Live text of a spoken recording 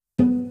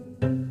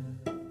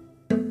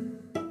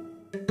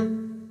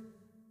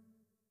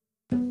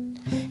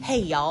Hey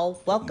y'all,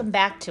 welcome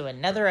back to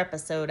another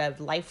episode of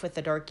Life with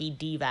the Dorky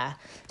Diva.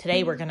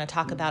 Today we're going to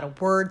talk about a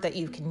word that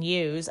you can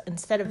use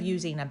instead of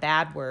using a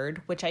bad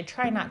word, which I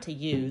try not to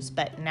use,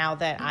 but now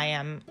that I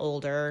am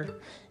older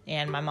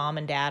and my mom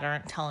and dad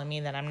aren't telling me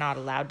that I'm not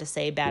allowed to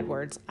say bad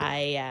words,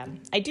 I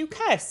do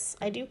cuss.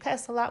 I do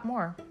cuss a lot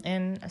more,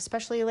 and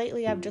especially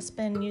lately I've just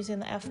been using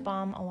the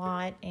F-bomb a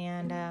lot,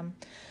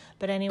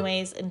 but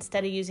anyways,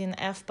 instead of using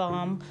the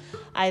F-bomb,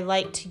 I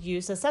like to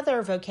use this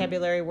other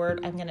vocabulary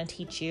word I'm going to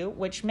teach you,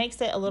 which makes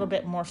it a little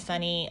bit more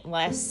funny,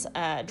 less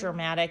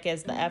dramatic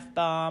as the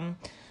F-bomb,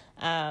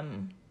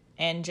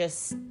 and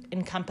just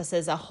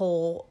encompasses a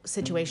whole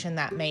situation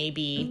that may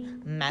be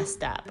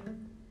messed up.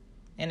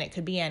 And it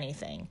could be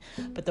anything.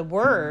 But the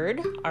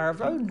word, our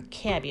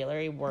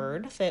vocabulary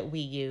word that we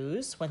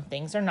use when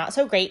things are not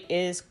so great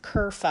is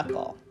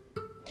Curfuckle.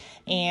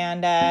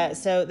 And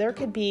so there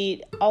could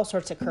be all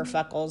sorts of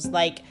kerfuckles,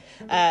 like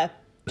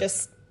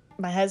just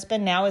my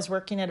husband now is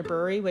working at a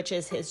brewery, which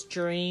is his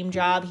dream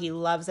job. He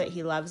loves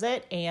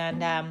it.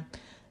 And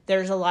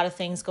there's a lot of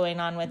things going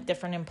on with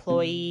different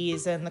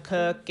employees and the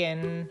cook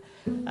and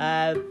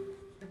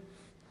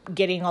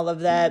getting all of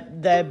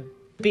the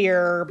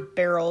beer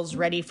barrels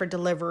ready for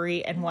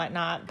delivery and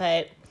whatnot.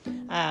 But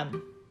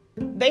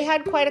they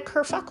had quite a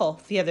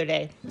kerfuckle the other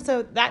day.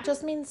 So that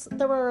just means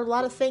there were a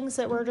lot of things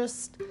that were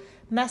just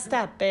messed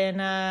up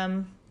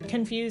and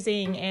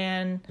confusing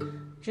and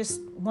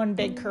just one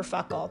big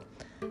kerfuckle.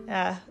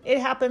 It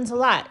happens a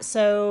lot.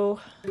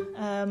 So you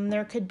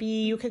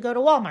could go to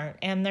Walmart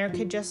and there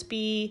could just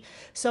be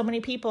so many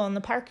people and the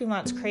parking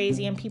lot's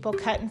crazy and people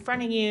cut in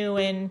front of you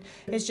and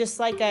it's just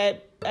like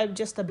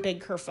just a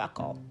big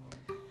kerfuckle.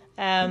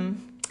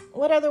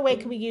 What other way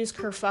can we use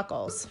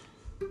kerfuckles?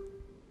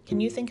 Can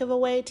you think of a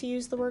way to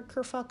use the word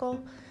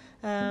kerfuckle?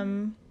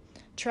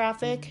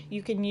 Traffic,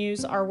 you can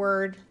use our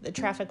word, the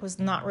traffic was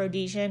not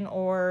Rhodesian,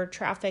 or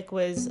traffic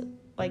was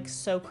like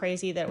so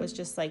crazy that it was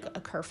just like a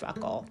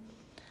kerfuckle.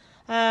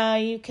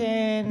 You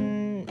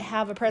can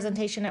have a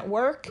presentation at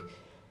work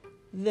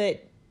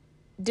that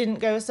didn't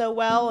go so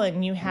well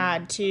and you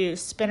had to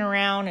spin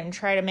around and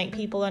try to make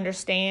people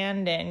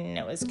understand and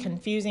it was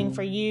confusing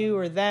for you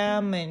or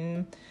them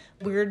and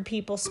weird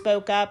people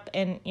spoke up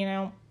and,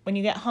 when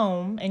you get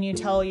home and you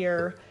tell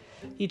your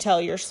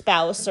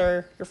spouse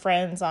or your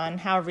friends on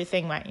how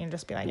everything went, you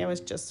just be like, it was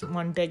just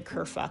one big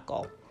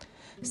kerfuckle.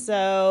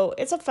 So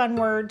it's a fun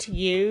word to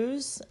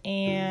use,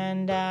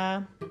 and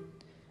I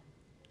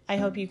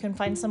hope you can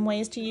find some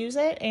ways to use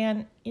it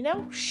and,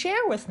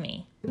 share with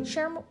me.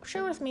 Share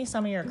with me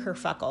some of your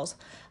kerfuckles.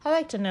 I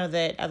like to know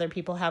that other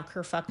people have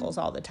kerfuckles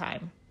all the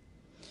time.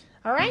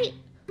 All right.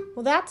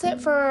 Well, that's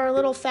it for our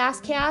little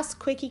fast cast,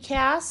 quickie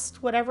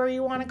cast, whatever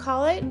you want to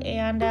call it,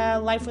 and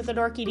Life with the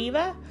Dorky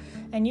Diva.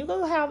 And you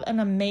go have an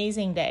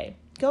amazing day.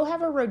 Go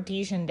have a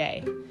Rhodesian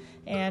day.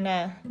 And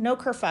no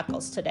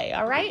kerfuckles today,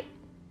 all right?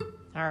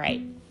 All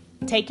right.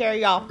 Take care,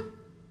 y'all.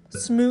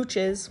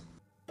 Smooches.